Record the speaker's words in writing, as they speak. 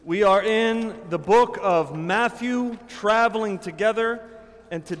We are in the book of Matthew, traveling together,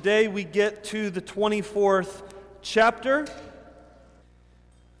 and today we get to the 24th chapter.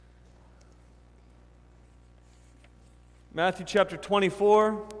 Matthew chapter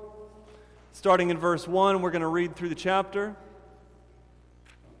 24, starting in verse 1, we're going to read through the chapter.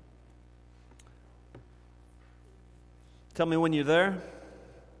 Tell me when you're there.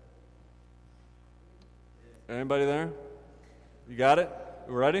 Anybody there? You got it?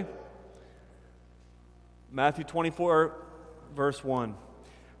 You ready? Matthew 24, verse 1.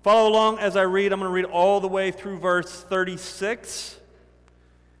 Follow along as I read. I'm going to read all the way through verse 36,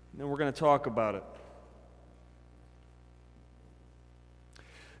 and then we're going to talk about it.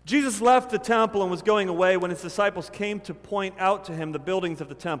 Jesus left the temple and was going away when his disciples came to point out to him the buildings of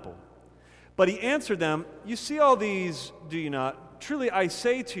the temple. But he answered them, "You see all these, do you not? Truly I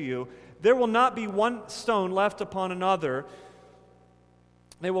say to you, there will not be one stone left upon another.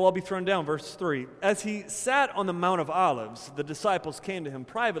 They will all be thrown down." Verse 3. As he sat on the Mount of Olives, the disciples came to him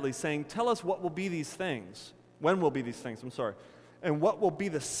privately, saying, "Tell us what will be these things. When will be these things? And what will be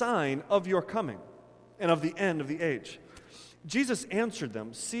the sign of your coming and of the end of the age?" Jesus answered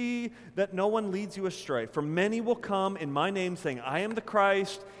them, "See that no one leads you astray. For many will come in my name, saying, 'I am the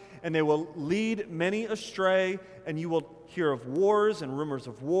Christ,' and they will lead many astray, and you will hear of wars and rumors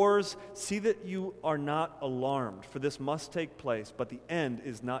of wars. See that you are not alarmed, for this must take place, but the end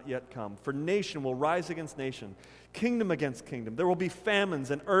is not yet come. For nation will rise against nation, kingdom against kingdom. There will be famines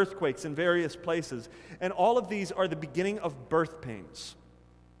and earthquakes in various places, and all of these are the beginning of birth pains.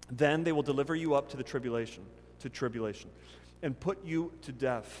 Then they will deliver you up to tribulation, and put you to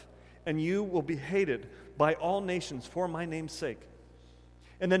death, and you will be hated by all nations for my name's sake.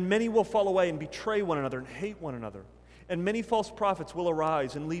 And then many will fall away and betray one another and hate one another. And many false prophets will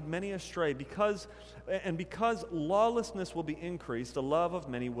arise and lead many astray. Because lawlessness will be increased, the love of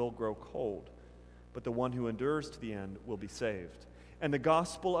many will grow cold. But the one who endures to the end will be saved. And the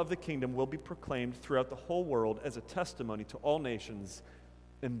gospel of the kingdom will be proclaimed throughout the whole world as a testimony to all nations.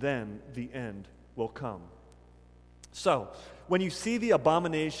 And then the end will come. So, when you see the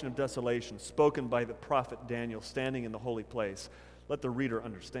abomination of desolation spoken by the prophet Daniel standing in the holy place, let the reader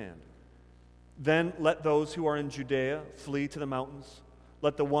understand. Then let those who are in Judea flee to the mountains.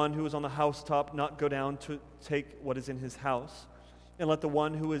 Let the one who is on the housetop not go down to take what is in his house. And let the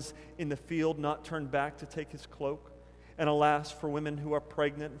one who is in the field not turn back to take his cloak. And alas, for women who are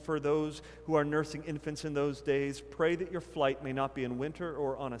pregnant, and for those who are nursing infants in those days, pray that your flight may not be in winter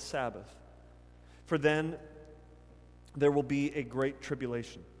or on a Sabbath. For then there will be a great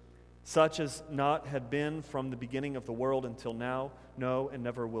tribulation, such as not had been from the beginning of the world until now, no, and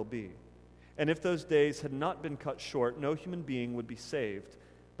never will be. And if those days had not been cut short, no human being would be saved.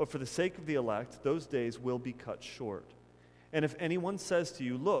 But for the sake of the elect, those days will be cut short. And if anyone says to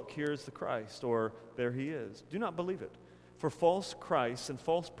you, 'Look, here is the Christ,' or 'There he is,' do not believe it. For false Christs and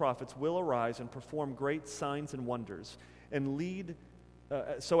false prophets will arise and perform great signs and wonders, and lead,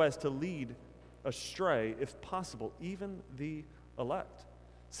 so as to lead astray, if possible, even the elect.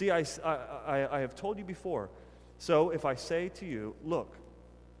 See, I have told you before. So if I say to you, 'Look,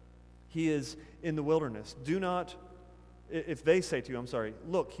 he is in the wilderness,' if they say to you,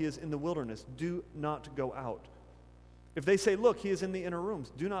 'Look, he is in the wilderness,' do not go out. If they say, 'Look, he is in the inner rooms,'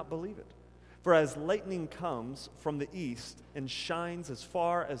 do not believe it. For as lightning comes from the east and shines as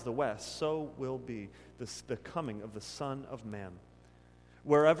far as the west, so will be the coming of the Son of Man.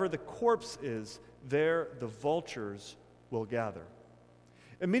 Wherever the corpse is, there the vultures will gather.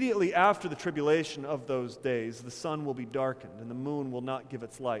 Immediately after the tribulation of those days, the sun will be darkened, and the moon will not give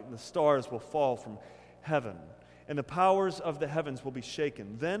its light, and the stars will fall from heaven, and the powers of the heavens will be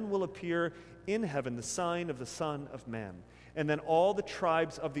shaken. Then will appear in heaven the sign of the Son of Man. And then all the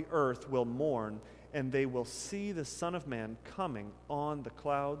tribes of the earth will mourn, and they will see the Son of Man coming on the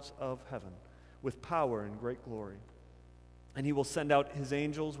clouds of heaven with power and great glory. And he will send out his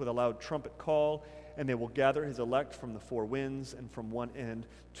angels with a loud trumpet call, and they will gather his elect from the four winds and from one end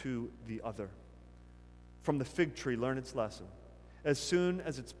to the other. From the fig tree learn its lesson. As soon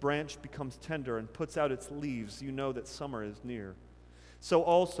as its branch becomes tender and puts out its leaves, you know that summer is near. So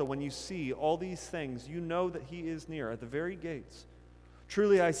also when you see all these things, you know that he is near at the very gates.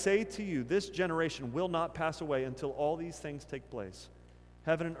 Truly I say to you, this generation will not pass away until all these things take place.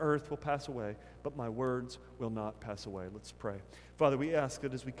 Heaven and earth will pass away, but my words will not pass away." Let's pray. Father, we ask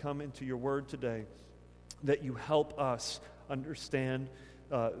that as we come into your word today, that you help us understand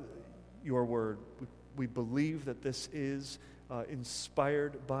your word. We believe that this is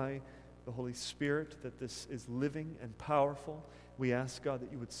inspired by the Holy Spirit, that this is living and powerful. We ask, God,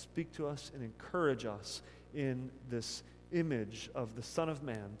 that you would speak to us and encourage us in this image of the Son of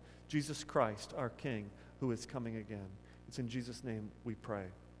Man, Jesus Christ, our King, who is coming again. It's in Jesus' name we pray.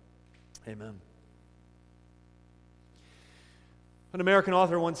 Amen. An American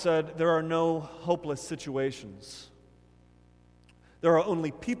author once said, "There are no hopeless situations. There are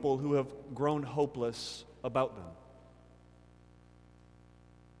only people who have grown hopeless about them."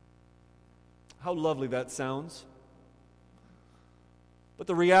 How lovely that sounds. But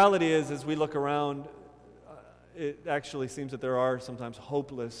the reality is, as we look around, it actually seems that there are sometimes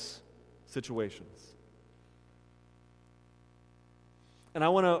hopeless situations. And I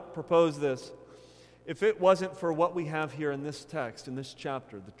want to propose this. If it wasn't for what we have here in this text, in this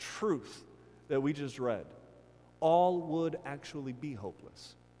chapter, the truth that we just read, all would actually be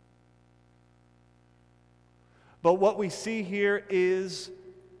hopeless. But what we see here is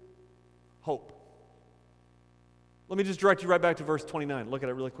hope. Let me just direct you right back to verse 29. Look at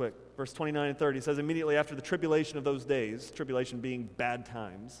it really quick. Verse 29 and 30 says, "Immediately after the tribulation of those days," tribulation being bad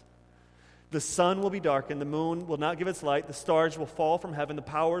times, "the sun will be darkened, the moon will not give its light, the stars will fall from heaven, the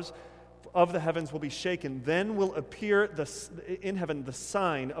powers of the heavens will be shaken. Then will appear in heaven the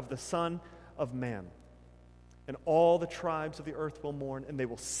sign of the Son of Man. And all the tribes of the earth will mourn, and they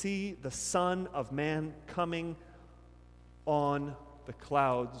will see the Son of Man coming on the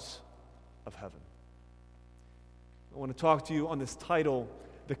clouds of heaven." I want to talk to you on this title,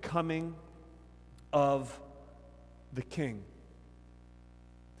 "The Coming of the King."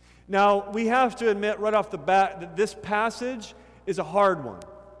 Now, we have to admit right off the bat that this passage is a hard one.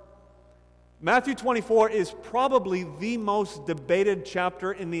 Matthew 24 is probably the most debated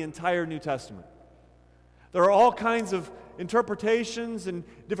chapter in the entire New Testament. There are all kinds of interpretations and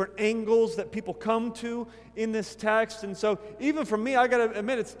different angles that people come to in this text. And so even for me, I got to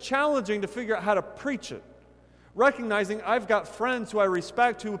admit, it's challenging to figure out how to preach it. Recognizing I've got friends who I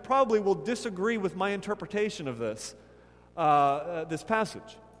respect who probably will disagree with my interpretation of this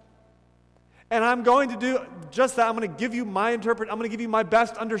passage. And I'm going to do just that. I'm going to give you I'm going to give you my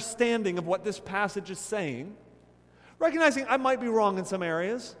best understanding of what this passage is saying. Recognizing I might be wrong in some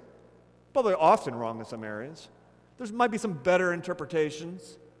areas. Probably often wrong in some areas. There might be some better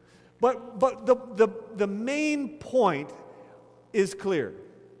interpretations. But the main point is clear.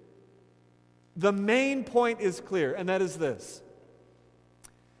 The main point is clear, and that is this.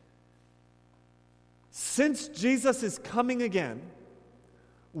 Since Jesus is coming again,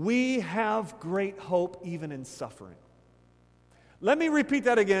 we have great hope even in suffering. Let me repeat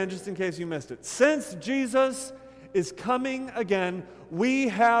that again just in case you missed it. Since Jesus is coming again, we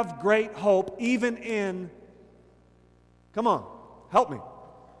have great hope even in, come on, help me.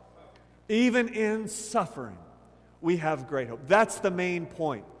 Even in suffering, we have great hope. That's the main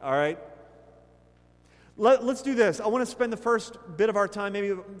point, all right? Let's do this. I want to spend the first bit of our time,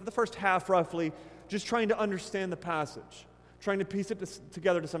 maybe the first half roughly, just trying to understand the passage, trying to piece it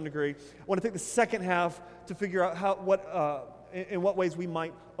together to some degree. I want to take the second half to figure out in what ways we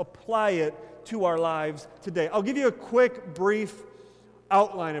might apply it to our lives today. I'll give you a quick, brief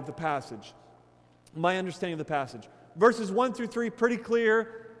outline of the passage, my understanding of the passage. Verses 1 through 3, pretty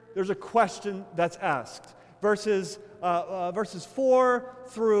clear. There's a question that's asked. Verses 4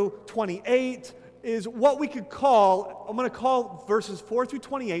 through 28 is what we could call, I'm going to call verses 4 through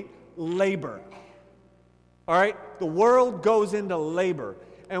 28, labor. All right? The world goes into labor,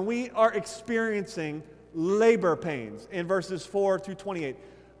 and we are experiencing labor pains in verses 4 through 28.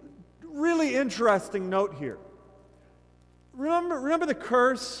 Really interesting note here. Remember the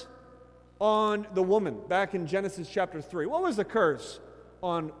curse on the woman back in Genesis chapter 3. What was the curse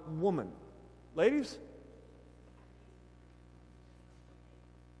on woman? Ladies?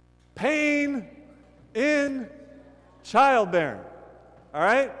 Pain in childbearing. All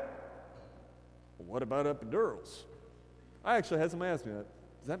right? Well, what about epidurals? I actually had somebody ask me that.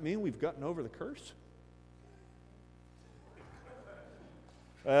 Does that mean we've gotten over the curse?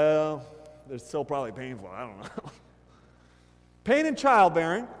 Well, it's still probably painful. I don't know. Pain in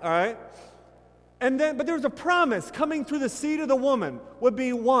childbearing, all right? But there was a promise coming through the seed of the woman would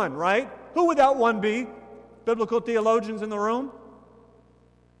be one, right? Who would that one be? Biblical theologians in the room?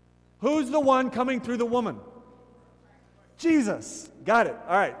 Who's the one coming through the woman? Jesus. Got it.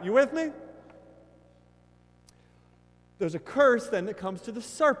 All right, you with me? There's a curse then that comes to the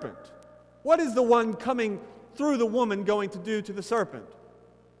serpent. What is the one coming through the woman going to do to the serpent?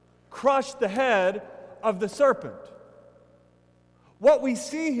 Crush the head of the serpent. What we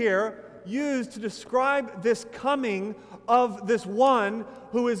see here used to describe this coming of this one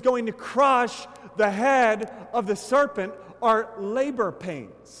who is going to crush the head of the serpent are labor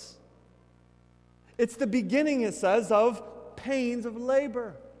pains. It's the beginning, it says, of pains of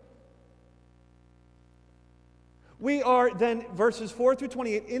labor. We are then, verses 4 through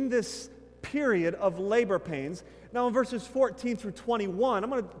 28, in this period of labor pains. Now in verses 14 through 21, I'm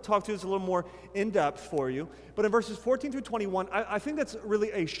going to talk to this a little more in depth for you, but in verses 14 through 21, I think that's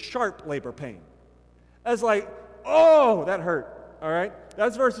really a sharp labor pain. As like, oh, that hurt, all right?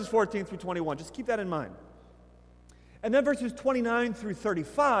 That's verses 14 through 21. Just keep that in mind. And then verses 29 through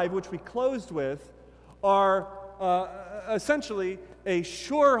 35, which we closed with, are essentially a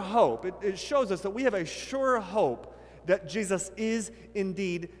sure hope. It shows us that we have a sure hope that Jesus is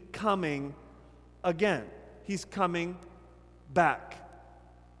indeed coming again. He's coming back.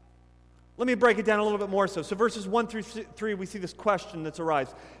 Let me break it down a little bit more so. So verses 1 through 3, we see this question that's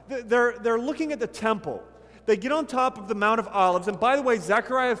arrives. They're looking at the temple. They get on top of the Mount of Olives. And by the way,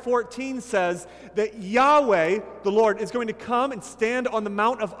 Zechariah 14 says that Yahweh, the Lord, is going to come and stand on the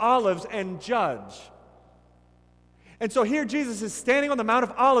Mount of Olives and judge. And so here Jesus is standing on the Mount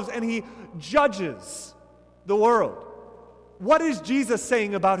of Olives and he judges the world. What is Jesus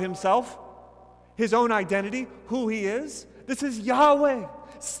saying about himself? His own identity, who he is? This is Yahweh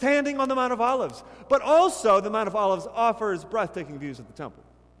standing on the Mount of Olives. But also the Mount of Olives offers breathtaking views of the temple.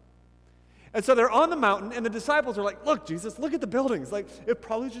 And so they're on the mountain and the disciples are like, look, Jesus, look at the buildings. Like, it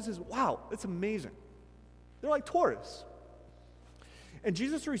probably just is, wow, it's amazing. They're like tourists. And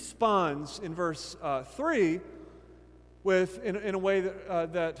Jesus responds in verse 3 in a way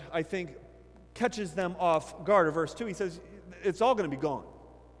that I think catches them off guard. Or verse 2, he says, it's all going to be gone.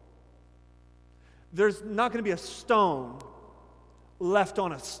 There's not going to be a stone left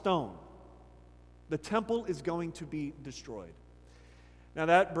on a stone. The temple is going to be destroyed. Now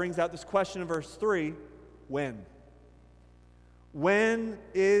that brings out this question in verse 3, when? When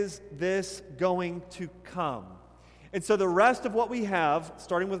is this going to come? And so the rest of what we have,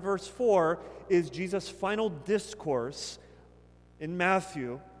 starting with verse 4, is Jesus' final discourse in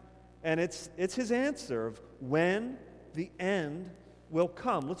Matthew, and it's his answer of when the end will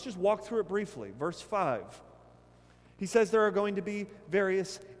come. Let's just walk through it briefly. Verse 5. He says there are going to be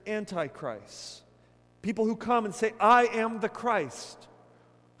various antichrists. People who come and say, I am the Christ.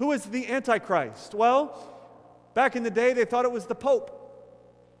 Who is the Antichrist? Well, back in the day, they thought it was the Pope.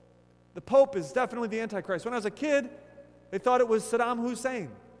 The Pope is definitely the Antichrist. When I was a kid, they thought it was Saddam Hussein.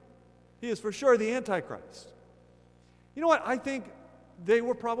 He is for sure the Antichrist. You know what? I think they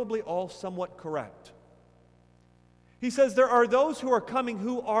were probably all somewhat correct. He says there are those who are coming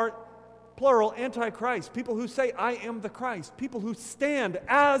who are, plural, Antichrist. People who say, I am the Christ. People who stand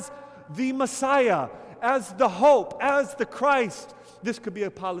as the Messiah, as the hope, as the Christ. This could be a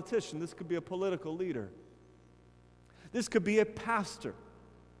politician. This could be a political leader. This could be a pastor.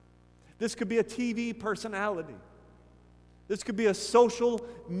 This could be a TV personality. This could be a social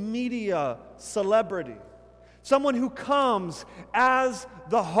media celebrity. Someone who comes as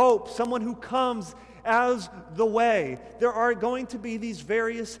the hope. Someone who comes as the way. There are going to be these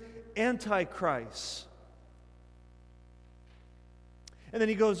various antichrists. And then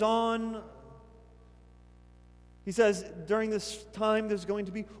he goes on. He says, during this time, there's going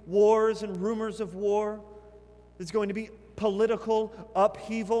to be wars and rumors of war. There's going to be political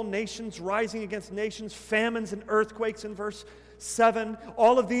upheaval, nations rising against nations, famines and earthquakes in verse 7.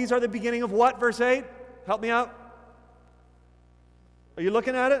 All of these are the beginning of what, verse 8? Help me out. Are you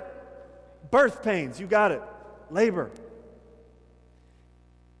looking at it? Birth pains, you got it. Labor.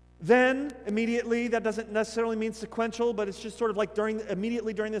 Then, immediately, that doesn't necessarily mean sequential, but it's just sort of like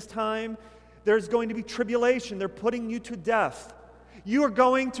immediately during this time, there's going to be tribulation. They're putting you to death. You are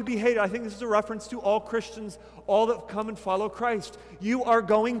going to be hated. I think this is a reference to all Christians, all that come and follow Christ. You are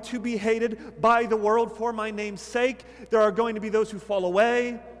going to be hated by the world for my name's sake. There are going to be those who fall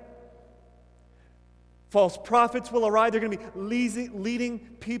away. False prophets will arise. They're going to be leading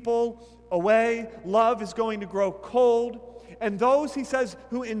people away. Love is going to grow cold. And those, he says,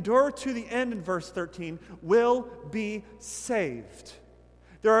 who endure to the end in verse 13 will be saved.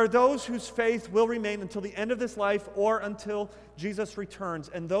 There are those whose faith will remain until the end of this life or until Jesus returns,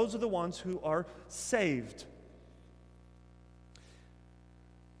 and those are the ones who are saved.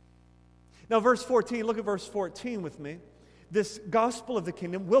 Now, verse 14, look at verse 14 with me. This gospel of the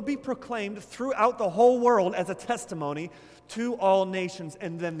kingdom will be proclaimed throughout the whole world as a testimony to all nations,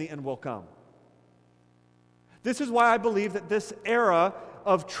 and then the end will come. This is why I believe that this era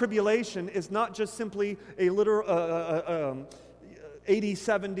of tribulation is not just simply a literal 80,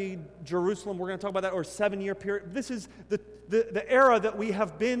 70 Jerusalem, we're going to talk about that, or 7-year period. This is the era that we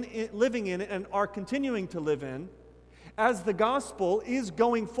have been living in and are continuing to live in as the gospel is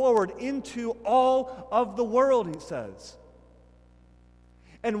going forward into all of the world, he says.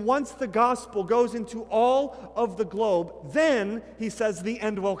 And once the gospel goes into all of the globe, then, he says, the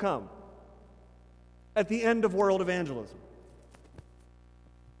end will come. at the end of world evangelism.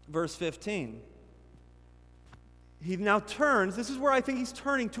 Verse 15. He now turns, this is where I think he's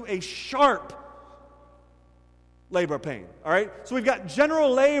turning to a sharp labor pain. All right? So we've got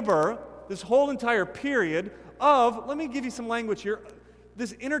general labor, this whole entire period of, let me give you some language here,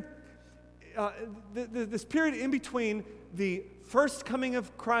 this period in between the first coming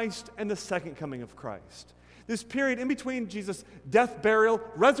of Christ and the second coming of Christ. This period in between Jesus' death, burial,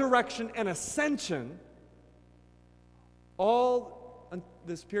 resurrection, and ascension, all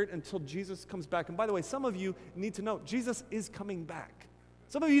this period until Jesus comes back. And by the way, some of you need to know, Jesus is coming back.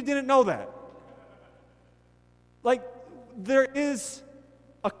 Some of you didn't know that. Like, there is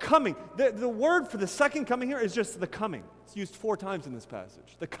a coming. The word for the second coming here is just the coming. It's used 4 times in this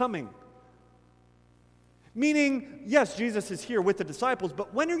passage. The coming. Meaning, yes, Jesus is here with the disciples,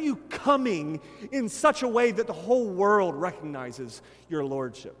 but when are you coming in such a way that the whole world recognizes your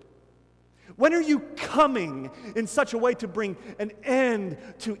lordship? When are you coming in such a way to bring an end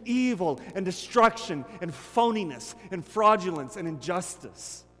to evil and destruction and phoniness and fraudulence and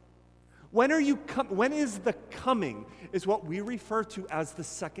injustice? When is the coming is what we refer to as the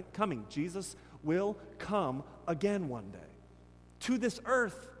second coming. Jesus will come again one day to this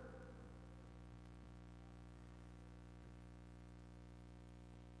earth.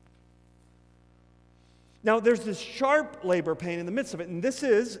 Now, there's this sharp labor pain in the midst of it, and this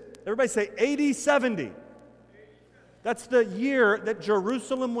is, everybody say, AD 70. That's the year that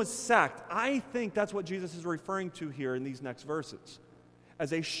Jerusalem was sacked. I think that's what Jesus is referring to here in these next verses,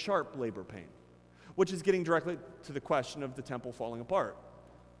 as a sharp labor pain, which is getting directly to the question of the temple falling apart.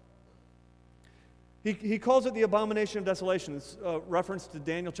 He calls it the abomination of desolation. It's a reference to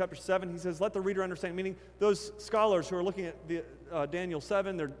Daniel chapter 7. He says, let the reader understand, meaning those scholars who are looking at the, Daniel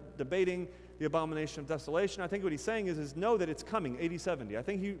 7, they're debating the abomination of desolation. I think what he's saying is know that it's coming, AD 70. I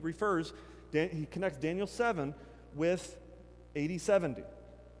think he connects Daniel 7 with AD 70.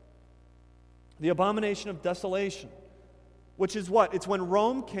 The abomination of desolation, which is what? It's when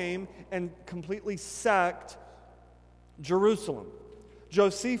Rome came and completely sacked Jerusalem.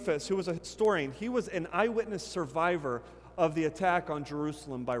 Josephus, who was a historian, he was an eyewitness survivor of the attack on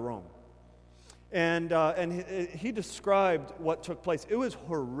Jerusalem by Rome. And he described what took place. It was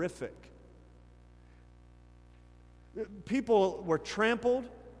horrific. People were trampled.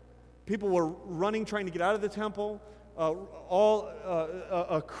 People were running, trying to get out of the temple.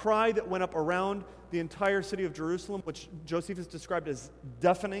 A cry that went up around the entire city of Jerusalem, which Josephus described as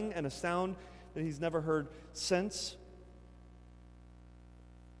deafening and a sound that he's never heard since.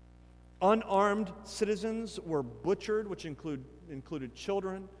 Unarmed citizens were butchered, which included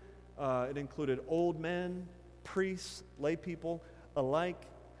children. It included old men, priests, lay people alike.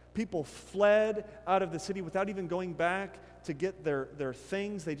 People fled out of the city without even going back to get their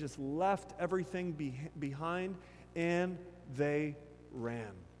things. They just left everything behind, and they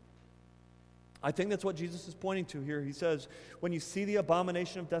ran. I think that's what Jesus is pointing to here. He says, when you see the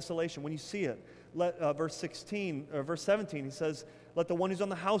abomination of desolation, when you see it, verse 17, he says, let the one who's on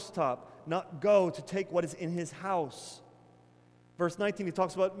the housetop not go to take what is in his house. Verse 19, he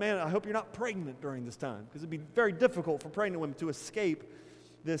talks about, man, I hope you're not pregnant during this time, because it'd be very difficult for pregnant women to escape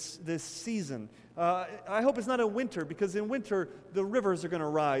this season. I hope it's not in winter, because in winter the rivers are going to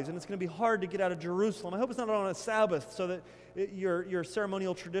rise and it's going to be hard to get out of Jerusalem. I hope it's not on a Sabbath, so that your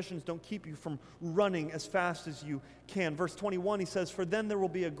ceremonial traditions don't keep you from running as fast as you can. Verse 21, he says, for then there will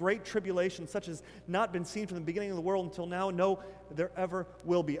be a great tribulation such as not been seen from the beginning of the world until now. No, there ever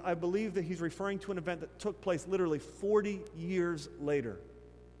will be. I believe that he's referring to an event that took place literally 40 years later,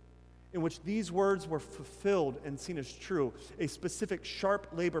 in which these words were fulfilled and seen as true, a specific sharp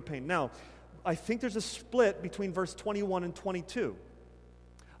labor pain. Now, I think there's a split between verse 21 and 22.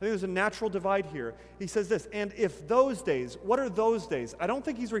 I think there's a natural divide here. He says this, and if those days, what are those days? I don't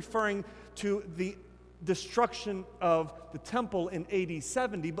think he's referring to the destruction of the temple in AD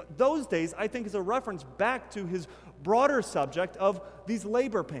 70, but those days, I think, is a reference back to his broader subject of these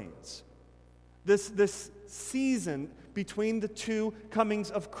labor pains. This season between the two comings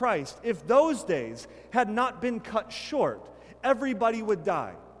of Christ. If those days had not been cut short, everybody would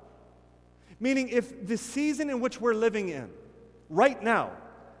die. Meaning, if the season in which we're living in right now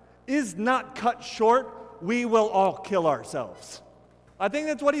is not cut short, we will all kill ourselves. I think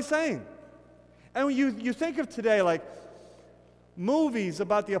that's what he's saying. And when you think of today, like movies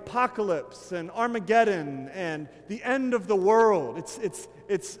about the apocalypse and Armageddon and the end of the world,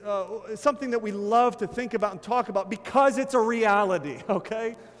 it's something that we love to think about and talk about because it's a reality,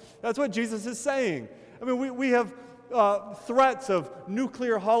 okay? That's what Jesus is saying. I mean, we have threats of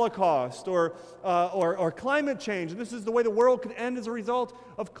nuclear holocaust or climate change. This is the way the world could end as a result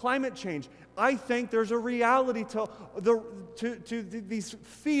of climate change. I think there's a reality to these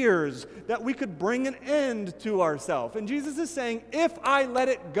fears that we could bring an end to ourselves. And Jesus is saying, if I let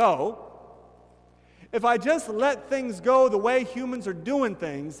it go, if I just let things go the way humans are doing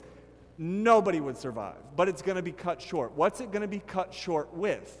things, nobody would survive. But it's going to be cut short. What's it going to be cut short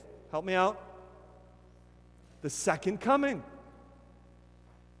with? Help me out. The second coming.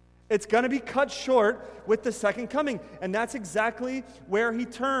 It's going to be cut short with the second coming. And that's exactly where he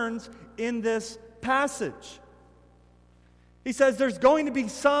turns in this passage. He says there's going to be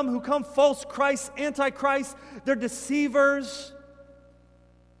some who come, false Christs, antichrists, they're deceivers.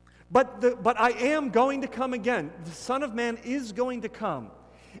 But I am going to come again. The Son of Man is going to come.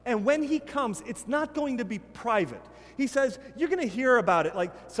 And when he comes, it's not going to be private. He says, you're going to hear about it.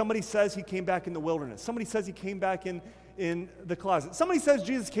 Like somebody says he came back in the wilderness. Somebody says he came back in the closet. Somebody says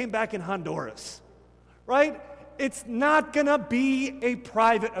Jesus came back in Honduras. Right? It's not going to be a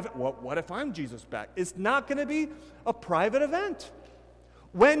private event. Well, what if I'm Jesus back? It's not going to be a private event.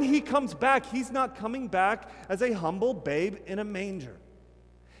 When he comes back, he's not coming back as a humble babe in a manger.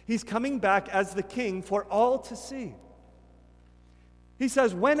 He's coming back as the king for all to see. He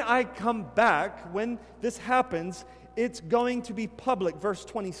says, when I come back, when this happens, it's going to be public. Verse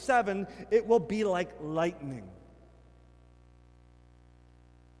 27, it will be like lightning.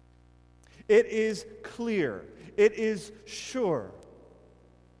 It is clear. It is sure.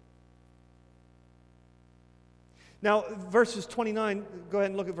 Now, verses 29, go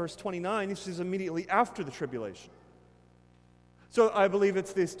ahead and look at verse 29. This is immediately after the tribulation. So I believe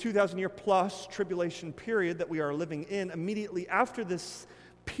it's this 2,000-year plus tribulation period that we are living in. Immediately after this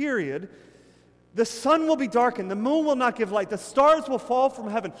period, the sun will be darkened, the moon will not give light, the stars will fall from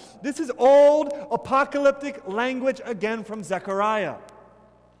heaven. This is old apocalyptic language again from Zechariah.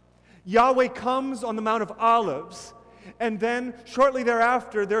 Yahweh comes on the Mount of Olives, and then shortly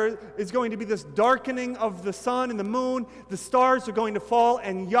thereafter there is going to be this darkening of the sun and the moon. The stars are going to fall,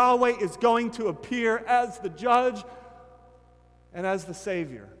 and Yahweh is going to appear as the judge and as the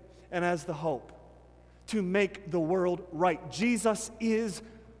Savior, and as the hope, to make the world right. Jesus is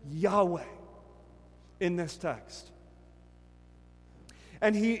Yahweh in this text.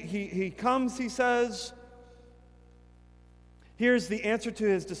 And he comes, he says, here's the answer to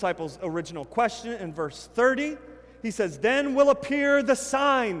his disciples' original question in verse 30. He says, then will appear the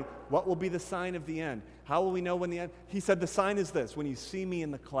sign. What will be the sign of the end? How will we know when the end? He said, the sign is this, when you see me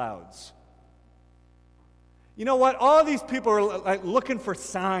in the clouds. You know what? All these people are like looking for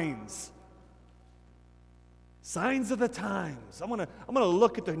signs. Signs of the times. I'm gonna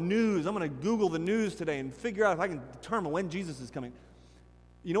look at the news. I'm gonna Google the news today and figure out if I can determine when Jesus is coming.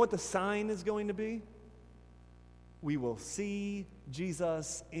 You know what the sign is going to be? We will see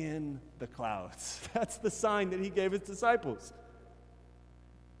Jesus in the clouds. That's the sign that he gave his disciples.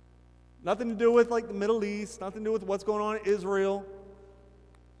 Nothing to do with like the Middle East, nothing to do with what's going on in Israel,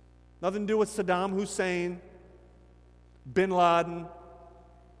 nothing to do with Saddam Hussein, Bin Laden,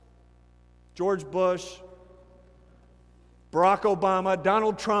 George Bush, Barack Obama,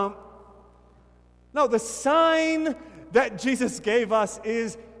 Donald Trump. No, the sign that Jesus gave us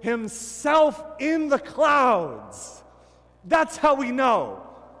is himself in the clouds. That's how we know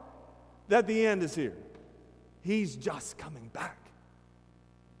that the end is here. He's just coming back.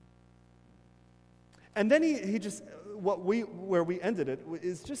 And then he just, where we ended it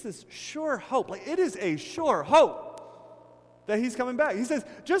is just this sure hope. Like, it is a sure hope that he's coming back. He says,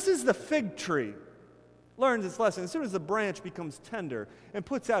 just as the fig tree learns its lesson, as soon as the branch becomes tender and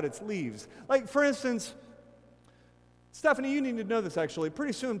puts out its leaves. Like, for instance, Stephanie, you need to know this actually.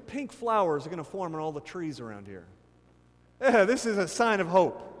 Pretty soon, pink flowers are going to form on all the trees around here. Yeah, this is a sign of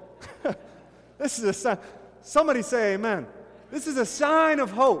hope. This is a sign. Somebody say amen. This is a sign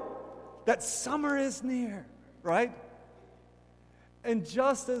of hope that summer is near, right? And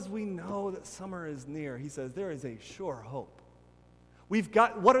just as we know that summer is near, he says there is a sure hope. We've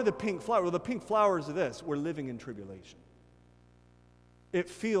got, what are the pink flowers? Well, the pink flowers are this. We're living in tribulation. It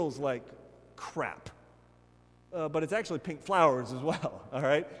feels like crap. But it's actually pink flowers as well, all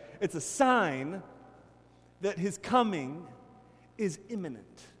right? It's a sign that his coming is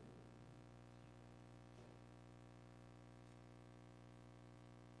imminent.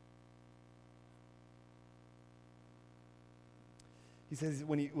 He says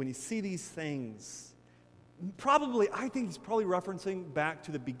when you see these things, I think he's probably referencing back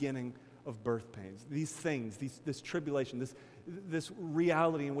to the beginning of birth pains. These things, this tribulation, this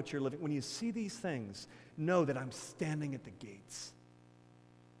reality in which you're living. When you see these things, know that I'm standing at the gates.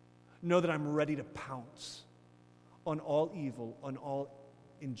 Know that I'm ready to pounce on all evil, on all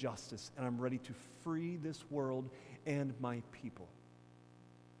injustice, and I'm ready to free this world and my people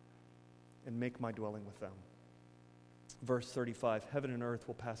and make my dwelling with them. Verse 35, heaven and earth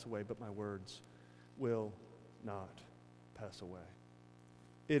will pass away, but my words will not pass away.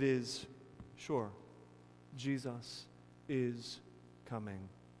 It is sure. Jesus is coming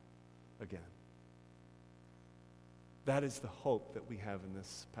again. That is the hope that we have in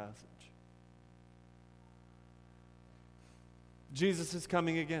this passage. Jesus is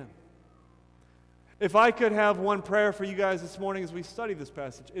coming again. If I could have one prayer for you guys this morning as we study this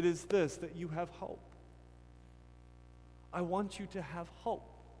passage, it is this, that you have hope. I want you to have hope.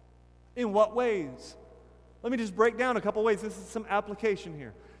 In what ways? Let me just break down a couple ways. This is some application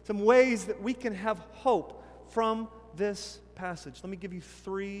here. Some ways that we can have hope from this passage. Let me give you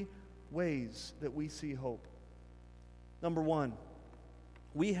 3 ways that we see hope. Number 1,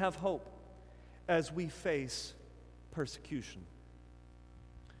 we have hope as we face persecution.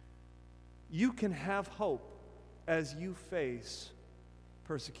 You can have hope as you face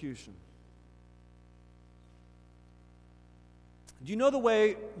persecution. Do you know the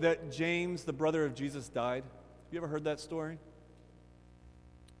way that James, the brother of Jesus, died? Have you ever heard that story?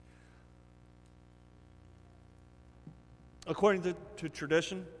 According to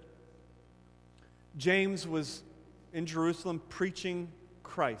tradition, James was in Jerusalem preaching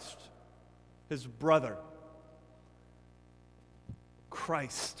Christ, his brother.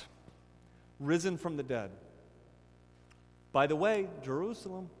 Christ, risen from the dead. By the way,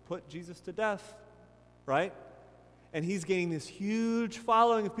 Jerusalem put Jesus to death, right? And he's gaining this huge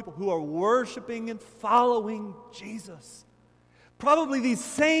following of people who are worshiping and following Jesus. Probably these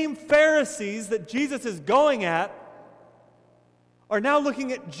same Pharisees that Jesus is going at are now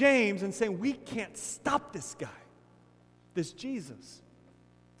looking at James and saying, we can't stop this guy, this Jesus.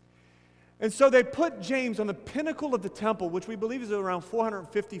 And so they put James on the pinnacle of the temple, which we believe is around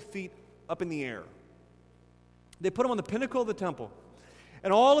 450 feet up in the air. They put him on the pinnacle of the temple.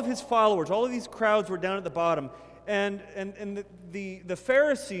 And all of his followers, all of these crowds were down at the bottom. And the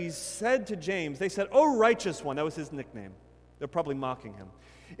Pharisees said to James, they said, "O righteous one," that was his nickname. They're probably mocking him.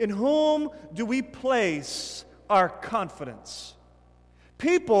 "In whom do we place our confidence?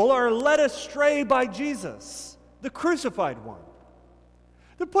 People are led astray by Jesus, the crucified one."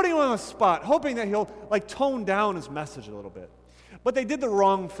 They're putting him on the spot, hoping that he'll tone down his message a little bit. But they did the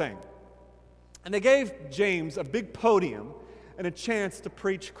wrong thing. And they gave James a big podium and a chance to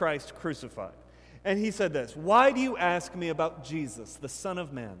preach Christ crucified. And he said this, "Why do you ask me about Jesus, the Son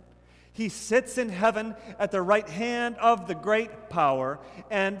of Man? He sits in heaven at the right hand of the great power,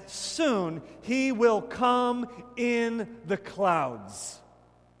 and soon he will come in the clouds."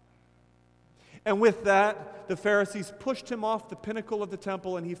 And with that, the Pharisees pushed him off the pinnacle of the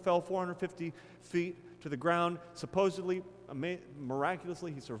temple, and he fell 450 feet to the ground. Supposedly,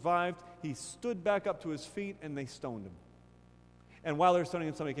 miraculously, he survived. He stood back up to his feet, and they stoned him. And while they were stoning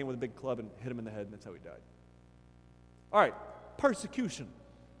him, somebody came with a big club and hit him in the head, and that's how he died. All right, persecution.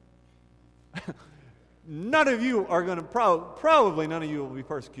 None of you are going to, probably none of you will be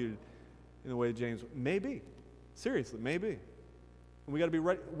persecuted in the way James, maybe. Seriously, maybe. And we got to be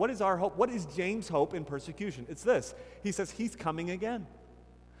ready. What is our hope? What is James' hope in persecution? It's this. He says he's coming again.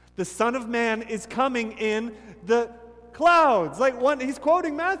 The Son of Man is coming in the clouds. He's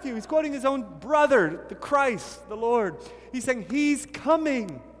quoting Matthew. He's quoting his own brother, the Christ, the Lord. He's saying he's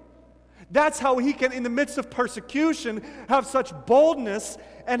coming. That's how he can, in the midst of persecution, have such boldness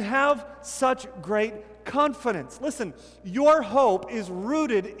and have such great confidence. Listen, your hope is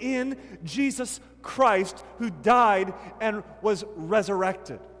rooted in Jesus Christ, who died and was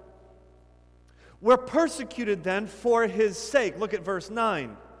resurrected. We're persecuted then for his sake. Look at verse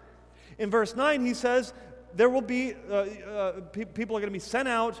 9. In verse 9 he says, there will be, people are going to be sent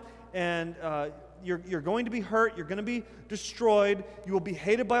out, and you're going to be hurt, you're going to be destroyed, you will be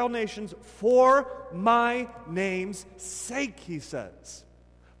hated by all nations for my name's sake, he says.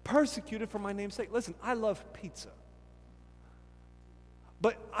 Persecuted for my name's sake. Listen, I love pizza.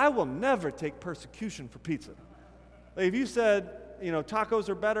 But I will never take persecution for pizza. If you said, tacos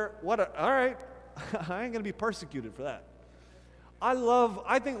are better, all right, I ain't going to be persecuted for that.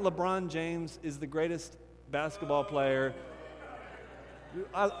 I think LeBron James is the greatest basketball player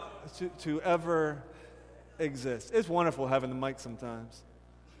to ever exist. It's wonderful having the mic sometimes.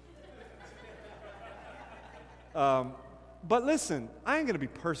 But listen, I ain't going to be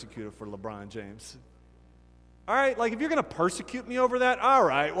persecuted for LeBron James. All right, if you're going to persecute me over that, all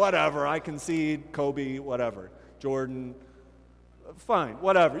right, whatever. I concede, Kobe, whatever. Jordan, fine,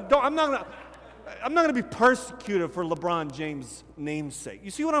 whatever. I'm not going to be persecuted for LeBron James' namesake.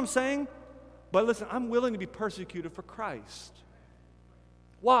 You see what I'm saying? But listen, I'm willing to be persecuted for Christ.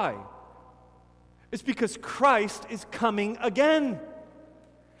 Why? It's because Christ is coming again.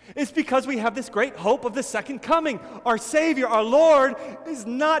 It's because we have this great hope of the second coming. Our Savior, our Lord, is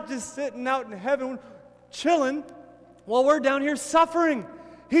not just sitting out in heaven chilling while we're down here suffering.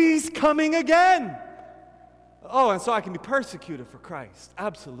 He's coming again. Oh, and so I can be persecuted for Christ.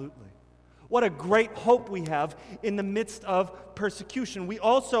 Absolutely. What a great hope we have in the midst of persecution. We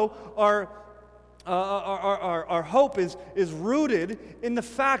also our hope is rooted in the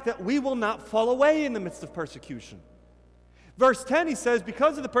fact that we will not fall away in the midst of persecution. Verse 10, he says,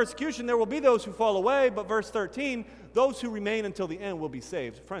 because of the persecution, there will be those who fall away. But verse 13, those who remain until the end will be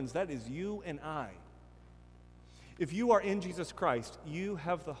saved. Friends, that is you and I. If you are in Jesus Christ, you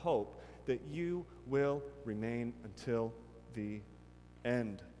have the hope that you will remain until the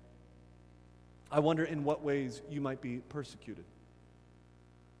end. I wonder in what ways you might be persecuted.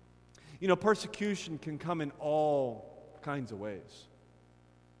 You know, persecution can come in all kinds of ways.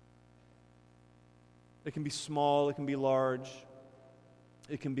 It can be small, it can be large,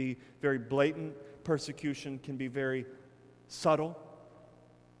 it can be very blatant. Persecution can be very subtle.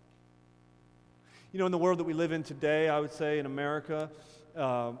 You know, in the world that we live in today, I would say in America,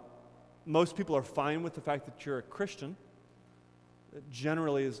 most people are fine with the fact that you're a Christian. It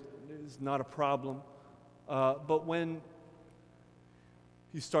generally is not a problem. But when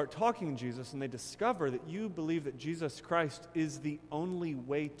you start talking to Jesus and they discover that you believe that Jesus Christ is the only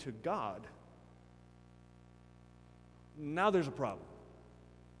way to God, now there's a problem.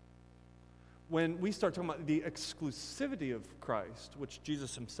 When we start talking about the exclusivity of Christ, which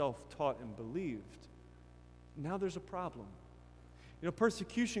Jesus himself taught and believed, now there's a problem. You know,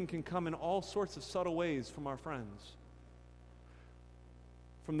 persecution can come in all sorts of subtle ways from our friends,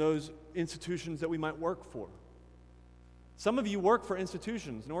 from those institutions that we might work for. Some of you work for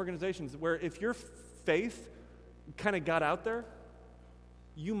institutions and organizations where if your faith kind of got out there,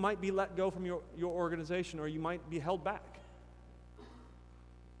 you might be let go from your organization, or you might be held back.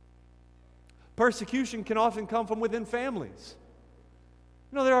 Persecution can often come from within families.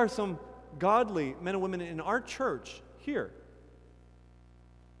 You know, there are some godly men and women in our church here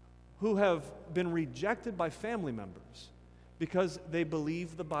who have been rejected by family members because they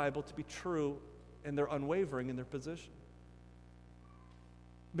believe the Bible to be true and they're unwavering in their position.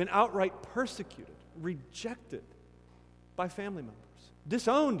 Been outright persecuted, rejected by family members,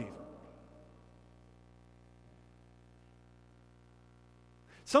 disowned even.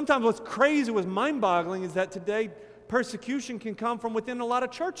 Sometimes what's crazy, what's mind-boggling is that today persecution can come from within a lot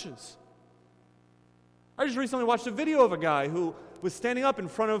of churches. I just recently watched a video of a guy who was standing up in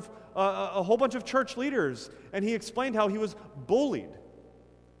front of a whole bunch of church leaders, and he explained how he was bullied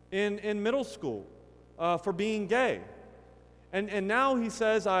in middle school for being gay. And now he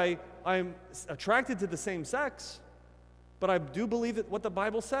says, I'm attracted to the same sex, but I do believe that what the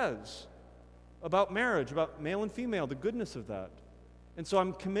Bible says about marriage, about male and female, the goodness of that. And so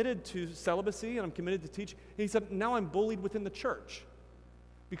I'm committed to celibacy, and I'm committed to teach. And he said, now I'm bullied within the church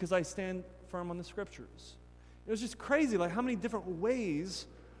because I stand firm on the Scriptures. It was just crazy, like how many different ways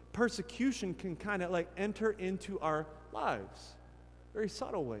persecution can kind of like enter into our lives. Very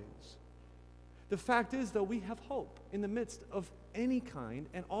subtle ways. The fact is, though, we have hope in the midst of any kind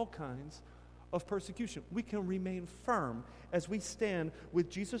and all kinds of persecution. We can remain firm as we stand with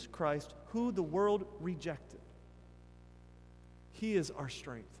Jesus Christ, who the world rejected. He is our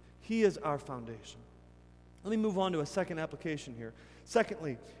strength. He is our foundation. Let me move on to a second application here.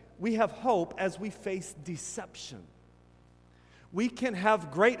 Secondly, we have hope as we face deception. We can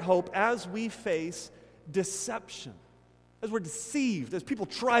have great hope as we face deception, as we're deceived, as people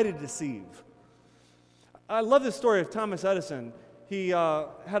try to deceive. I love this story of Thomas Edison. He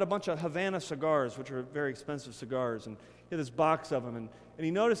had a bunch of Havana cigars, which are very expensive cigars, and he had this box of them, and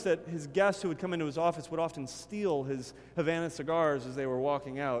he noticed that his guests who would come into his office would often steal his Havana cigars as they were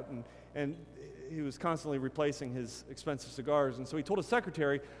walking out, and he was constantly replacing his expensive cigars. And so he told his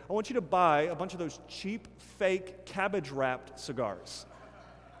secretary, I want you to buy a bunch of those cheap, fake, cabbage-wrapped cigars.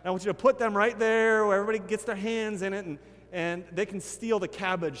 And I want you to put them right there where everybody gets their hands in it, and they can steal the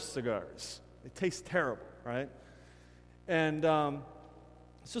cabbage cigars. They taste terrible, right? And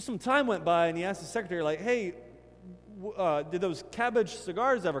so some time went by, and he asked the secretary, like, hey, did those cabbage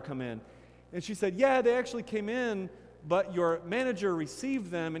cigars ever come in? And she said, yeah, they actually came in, but your manager received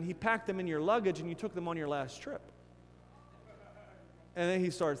them, and he packed them in your luggage, and you took them on your last trip. And then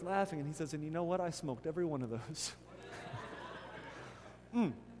he starts laughing, and he says, and you know what? I smoked every one of those.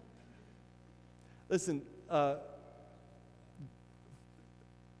 Listen,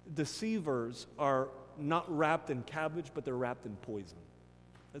 deceivers are not wrapped in cabbage, but they're wrapped in poison.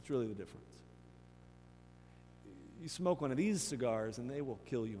 That's really the difference. You smoke one of these cigars and they will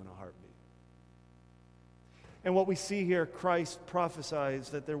kill you in a heartbeat. And what we see here, Christ prophesies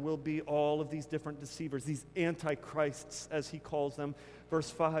that there will be all of these different deceivers, these antichrists, as he calls them. Verse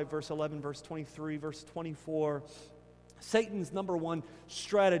 5, verse 11, verse 23, verse 24. Satan's number one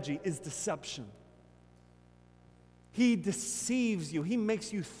strategy is deception. He deceives you. He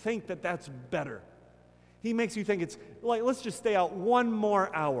makes you think that that's better. He makes you think it's like, let's just stay out one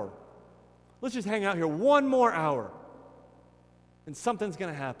more hour. Let's just hang out here one more hour. And something's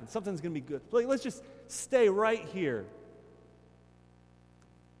going to happen. Something's going to be good. Like, let's just stay right here.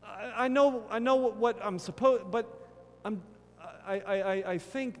 I know what I'm supposed, but I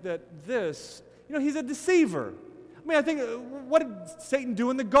think that this, he's a deceiver. I mean, I think, what did Satan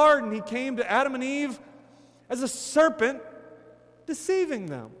do in the garden? He came to Adam and Eve as a serpent, deceiving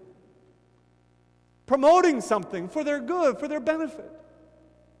them, promoting something for their good, for their benefit.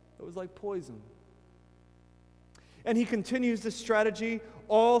 It was like poison. And he continues this strategy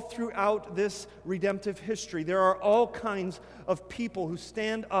all throughout this redemptive history. There are all kinds of people who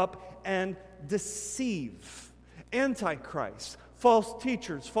stand up and deceive. Antichrist, false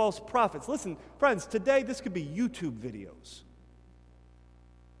teachers, false prophets. Listen, friends, today this could be YouTube videos.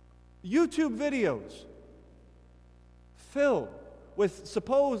 YouTube videos filled with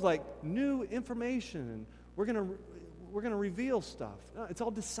supposed new information, and we're going to reveal stuff. No, it's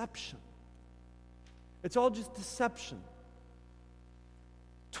all deception. It's all just deception.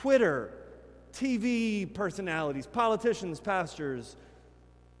 Twitter, TV personalities, politicians, pastors,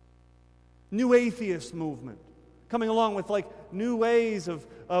 new atheist movement, coming along with new ways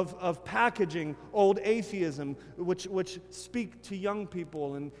of packaging old atheism, which speak to young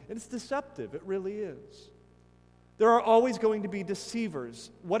people, and it's deceptive. It really is. There are always going to be deceivers.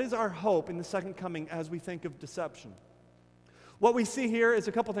 What is our hope in the second coming as we think of deception? What we see here is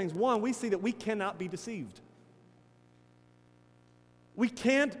a couple things. One, we see that we cannot be deceived. We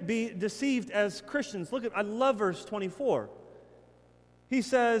can't be deceived as Christians. I love verse 24. He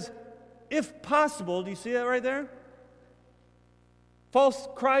says, if possible, do you see that right there? False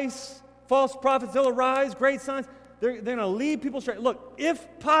Christs, false prophets, they'll arise, great signs. They're going to lead people astray. Look,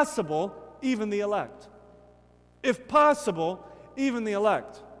 if possible, even the elect. If possible, even the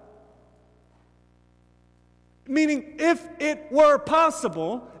elect. Meaning, if it were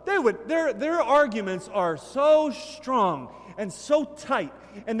possible, they would. Their arguments are so strong and so tight,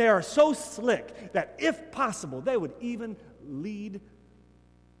 and they are so slick that if possible, they would even lead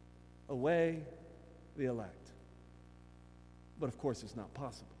away the elect. But of course, it's not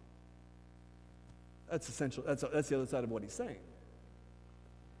possible. That's essential. That's the other side of what he's saying.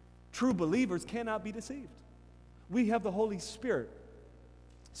 True believers cannot be deceived. We have the Holy Spirit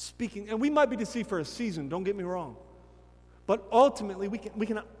speaking, and we might be deceived for a season, don't get me wrong. But ultimately, we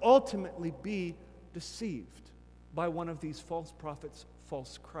can ultimately be deceived by one of these false prophets,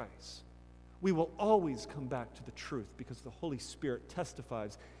 false Christs. We will always come back to the truth because the Holy Spirit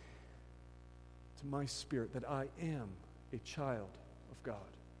testifies to my spirit that I am a child of God.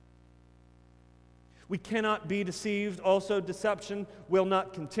 We cannot be deceived. Also, deception will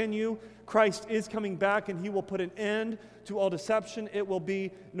not continue. Christ is coming back, and he will put an end to all deception. It will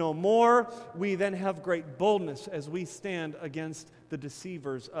be no more. We then have great boldness as we stand against the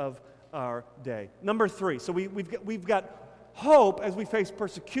deceivers of our day. Number 3, so we've got hope as we face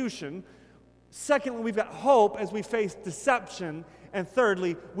persecution. Secondly, we've got hope as we face deception. And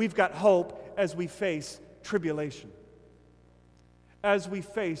thirdly, we've got hope as we face tribulation. As we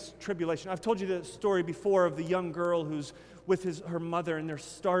face tribulation. I've told you the story before of the young girl who's with her mother, and they're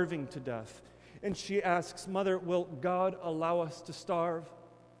starving to death. And she asks, "Mother, will God allow us to starve?"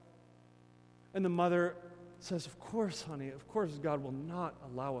 And the mother says, "Of course, honey, of course God will not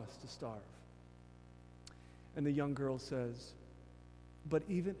allow us to starve." And the young girl says, "But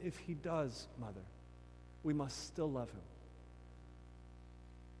even if he does, Mother, we must still love him."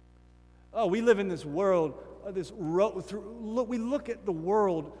 Oh, we live in this world, we look at the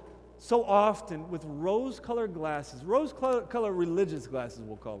world so often with rose-colored glasses, rose-colored religious glasses,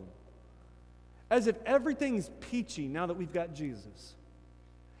 we'll call them, as if everything's peachy now that we've got Jesus,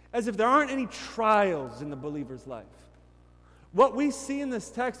 as if there aren't any trials in the believer's life. What we see in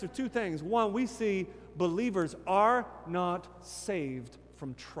this text are two things. One, we see believers are not saved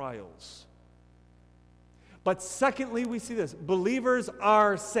from trials. But secondly, we see this. Believers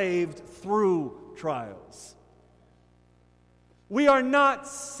are saved through trials. We are not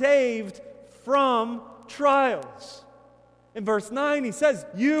saved from trials. In verse 9, he says,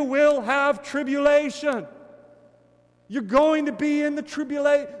 you will have tribulation. You're going to be in the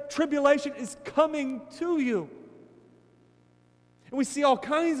tribulation is coming to you. And we see all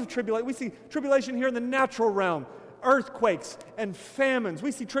kinds of tribulation. We see tribulation here in the natural realm. earthquakes and famines.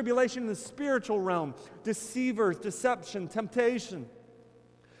 We see tribulation in the spiritual realm, deceivers, deception, temptation.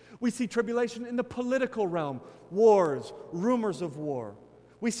 We see tribulation in the political realm, wars, rumors of war.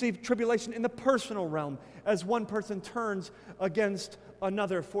 We see tribulation in the personal realm as one person turns against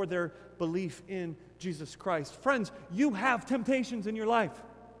another for their belief in Jesus Christ. Friends, you have temptations in your life.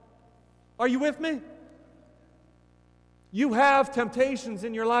 Are you with me? You have temptations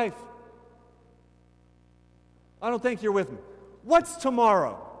in your life. I don't think you're with me. What's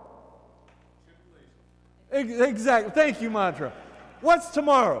tomorrow? Exactly. Thank you, Mantra. What's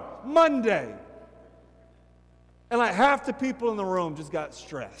tomorrow? Monday. And like half the people in the room just got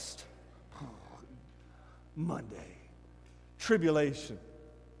stressed. Monday. Tribulation.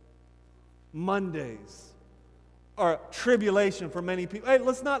 Mondays are tribulation for many people. Hey,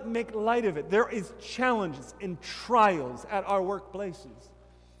 let's not make light of it. There is challenges and trials at our workplaces.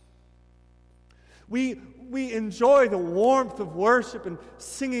 We enjoy the warmth of worship and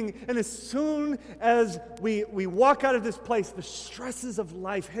singing, and as soon as we walk out of this place, the stresses of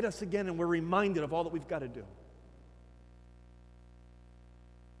life hit us again, and we're reminded of all that we've got to do.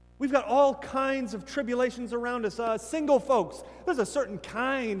 We've got all kinds of tribulations around us. Single folks, there's a certain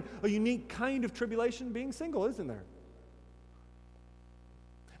kind, a unique kind of tribulation being single, isn't there?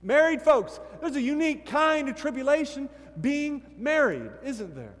 Married folks, there's a unique kind of tribulation being married,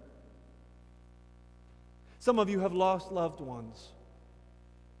 isn't there? Some of you have lost loved ones.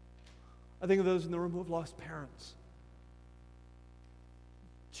 I think of those in the room who have lost parents,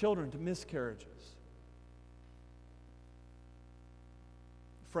 children to miscarriages,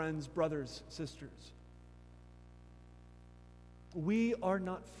 friends, brothers, sisters. We are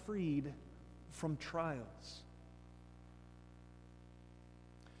not freed from trials.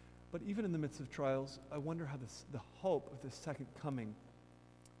 But even in the midst of trials, I wonder how the hope of the second coming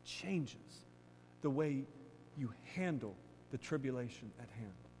changes the way you handle the tribulation at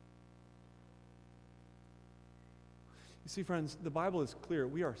hand. You see, friends, the Bible is clear.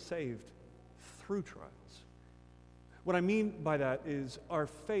 We are saved through trials. What I mean by that is our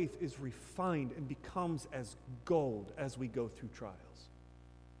faith is refined and becomes as gold as we go through trials.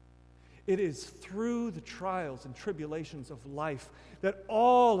 It is through the trials and tribulations of life that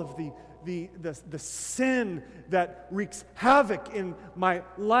all of the sin that wreaks havoc in my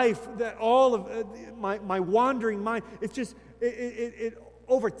life, that all of my wandering mind, it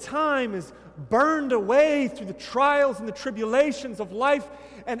over time is burned away through the trials and the tribulations of life.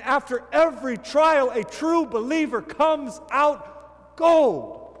 And after every trial, a true believer comes out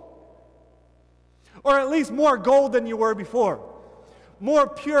gold. Or at least more gold than you were before. More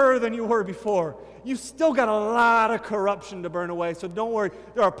pure than you were before. You still got a lot of corruption to burn away, so don't worry.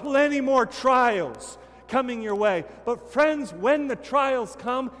 There are plenty more trials coming your way. But friends, when the trials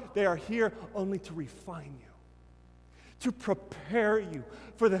come, they are here only to refine you, to prepare you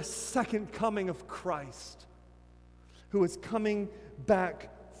for the second coming of Christ, who is coming back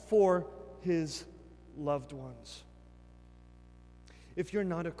for his loved ones. If you're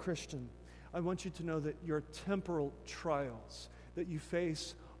not a Christian, I want you to know that your temporal trials that you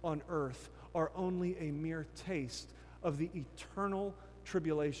face on earth are only a mere taste of the eternal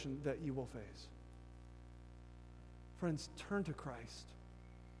tribulation that you will face. Friends, turn to Christ.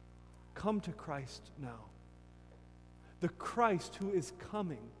 Come to Christ now. The Christ who is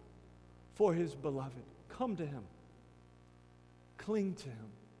coming for his beloved. Come to him. Cling to him.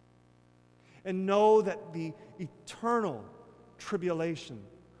 And know that the eternal tribulation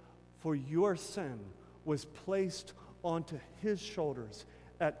for your sin was placed onto his shoulders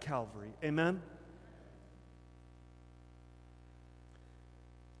at Calvary. Amen?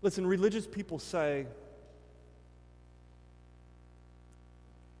 Listen, religious people say,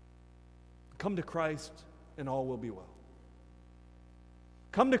 come to Christ and all will be well.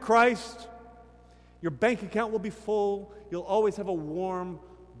 Come to Christ, your bank account will be full, you'll always have a warm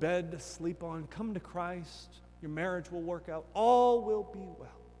bed to sleep on. Come to Christ, your marriage will work out, all will be well.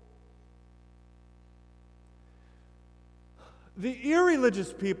 The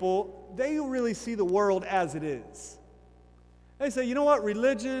irreligious people, they really see the world as it is. They say, you know what?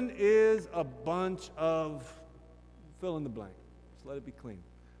 Religion is a bunch of fill in the blank. Just let it be clean.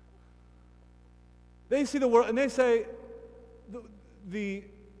 They see the world and they say the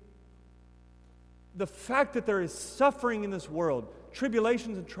fact that there is suffering in this world,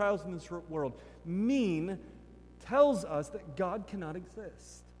 tribulations and trials in this world, tells us that God cannot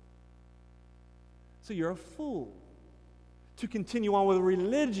exist. So you're a fool to continue on with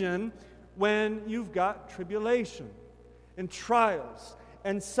religion when you've got tribulation and trials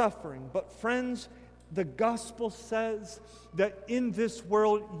and suffering. But friends, The gospel says that in this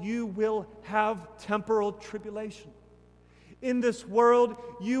world you will have temporal tribulation. In this world,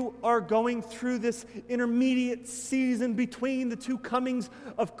 you are going through this intermediate season between the two comings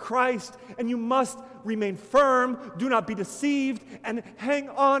of Christ, and you must remain firm, do not be deceived, and hang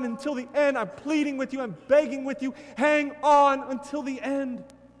on until the end. I'm pleading with you, I'm begging with you, hang on until the end.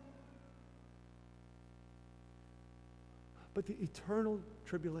 But the eternal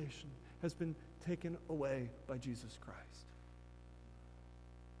tribulation has been taken away by Jesus Christ.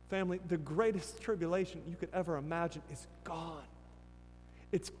 Family, the greatest tribulation you could ever imagine is gone.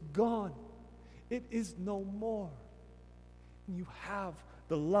 It's gone. It is no more. And you have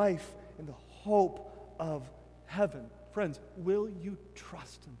the life and the hope of heaven. Friends, will you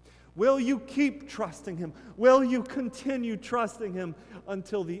trust Him? Will you keep trusting Him? Will you continue trusting Him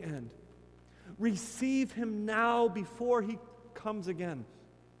until the end? Receive Him now before He comes again.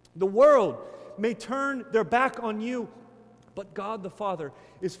 The world may turn their back on you, but God the Father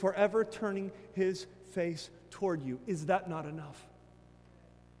is forever turning His face toward you. Is that not enough?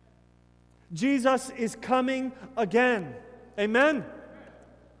 Jesus is coming again. Amen?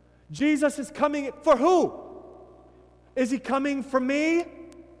 Jesus is coming for who? Is He coming for me?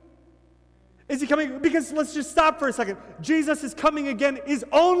 Is He coming? Because let's just stop for a second. Jesus is coming again is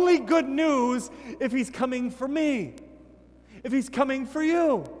only good news if He's coming for me. If He's coming for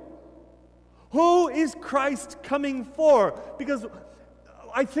you. Who is Christ coming for? Because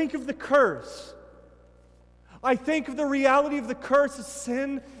I think of the curse. I think of the reality of the curse of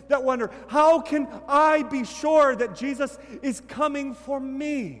sin that wonder, how can I be sure that Jesus is coming for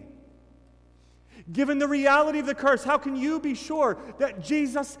me? Given the reality of the curse, how can you be sure that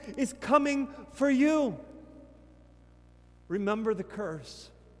Jesus is coming for you? Remember the curse.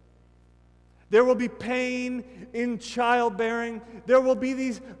 There will be pain in childbearing. There will be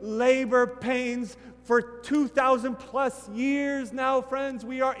these labor pains for 2,000 plus years now, friends.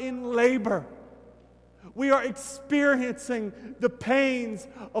 We are in labor. We are experiencing the pains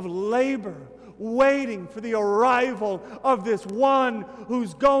of labor, waiting for the arrival of this one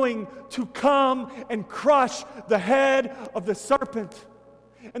who's going to come and crush the head of the serpent.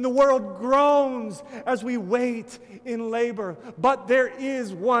 And the world groans as we wait in labor. But there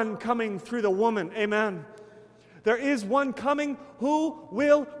is one coming through the woman. Amen. There is one coming who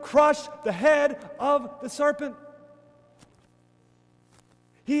will crush the head of the serpent.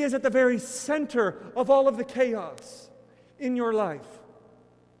 He is at the very center of all of the chaos in your life.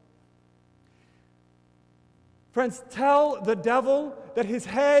 Friends, tell the devil that his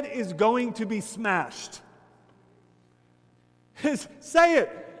head is going to be smashed. Say it.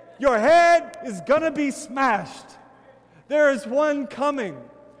 Your head is going to be smashed. There is one coming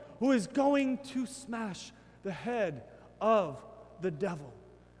who is going to smash the head of the devil.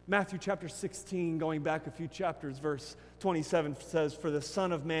 Matthew chapter 16, going back a few chapters, verse 27 says, "For the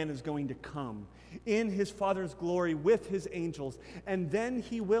Son of Man is going to come in His Father's glory with His angels, and then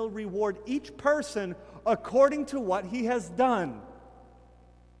He will reward each person according to what he has done."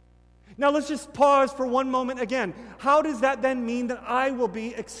 Now let's just pause for one moment again. How does that then mean that I will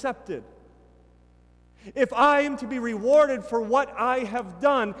be accepted? If I am to be rewarded for what I have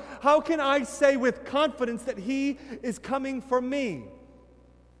done, how can I say with confidence that He is coming for me?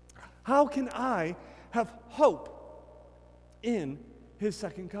 How can I have hope in His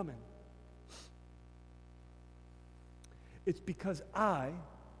second coming? It's because I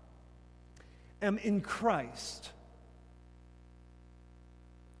am in Christ.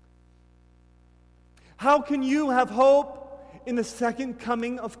 How can you have hope in the second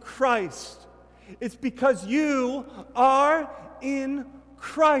coming of Christ? It's because you are in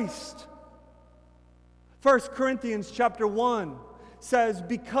Christ. 1 Corinthians chapter 1 says,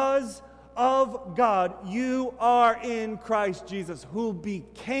 "Because of God, you are in Christ Jesus, who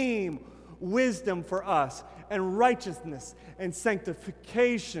became wisdom for us, and righteousness, and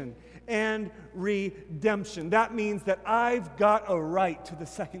sanctification, and redemption." That means that I've got a right to the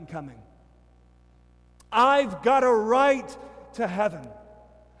second coming. I've got a right to heaven.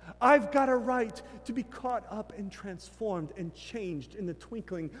 I've got a right to be caught up and transformed and changed in the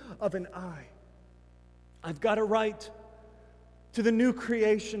twinkling of an eye. I've got a right to the new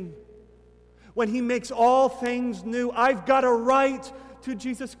creation when He makes all things new. I've got a right to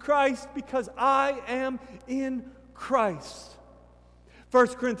Jesus Christ because I am in Christ.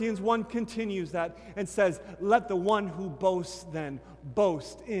 1 Corinthians 1 continues that and says, "Let the one who boasts then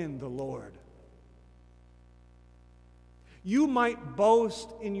boast in the Lord." You might boast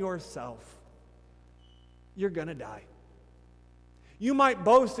in yourself. You're going to die. You might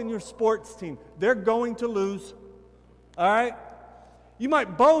boast in your sports team. They're going to lose. All right? You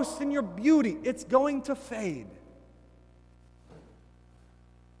might boast in your beauty. It's going to fade.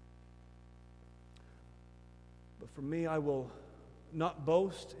 But for me, I will not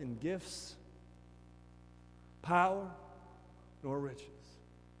boast in gifts, power, nor riches.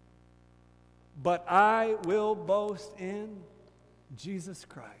 But I will boast in Jesus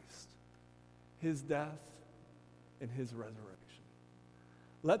Christ, His death, and His resurrection.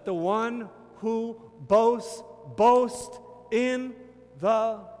 Let the one who boasts, boast in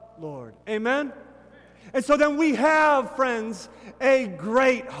the Lord. Amen? And so then we have, friends, a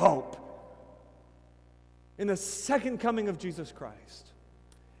great hope in the second coming of Jesus Christ,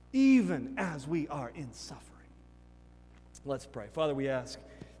 even as we are in suffering. Let's pray. Father, we ask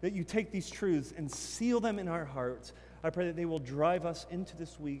that you take these truths and seal them in our hearts. I pray that they will drive us into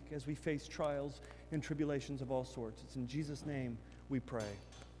this week as we face trials and tribulations of all sorts. It's in Jesus' name we pray.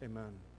 Amen.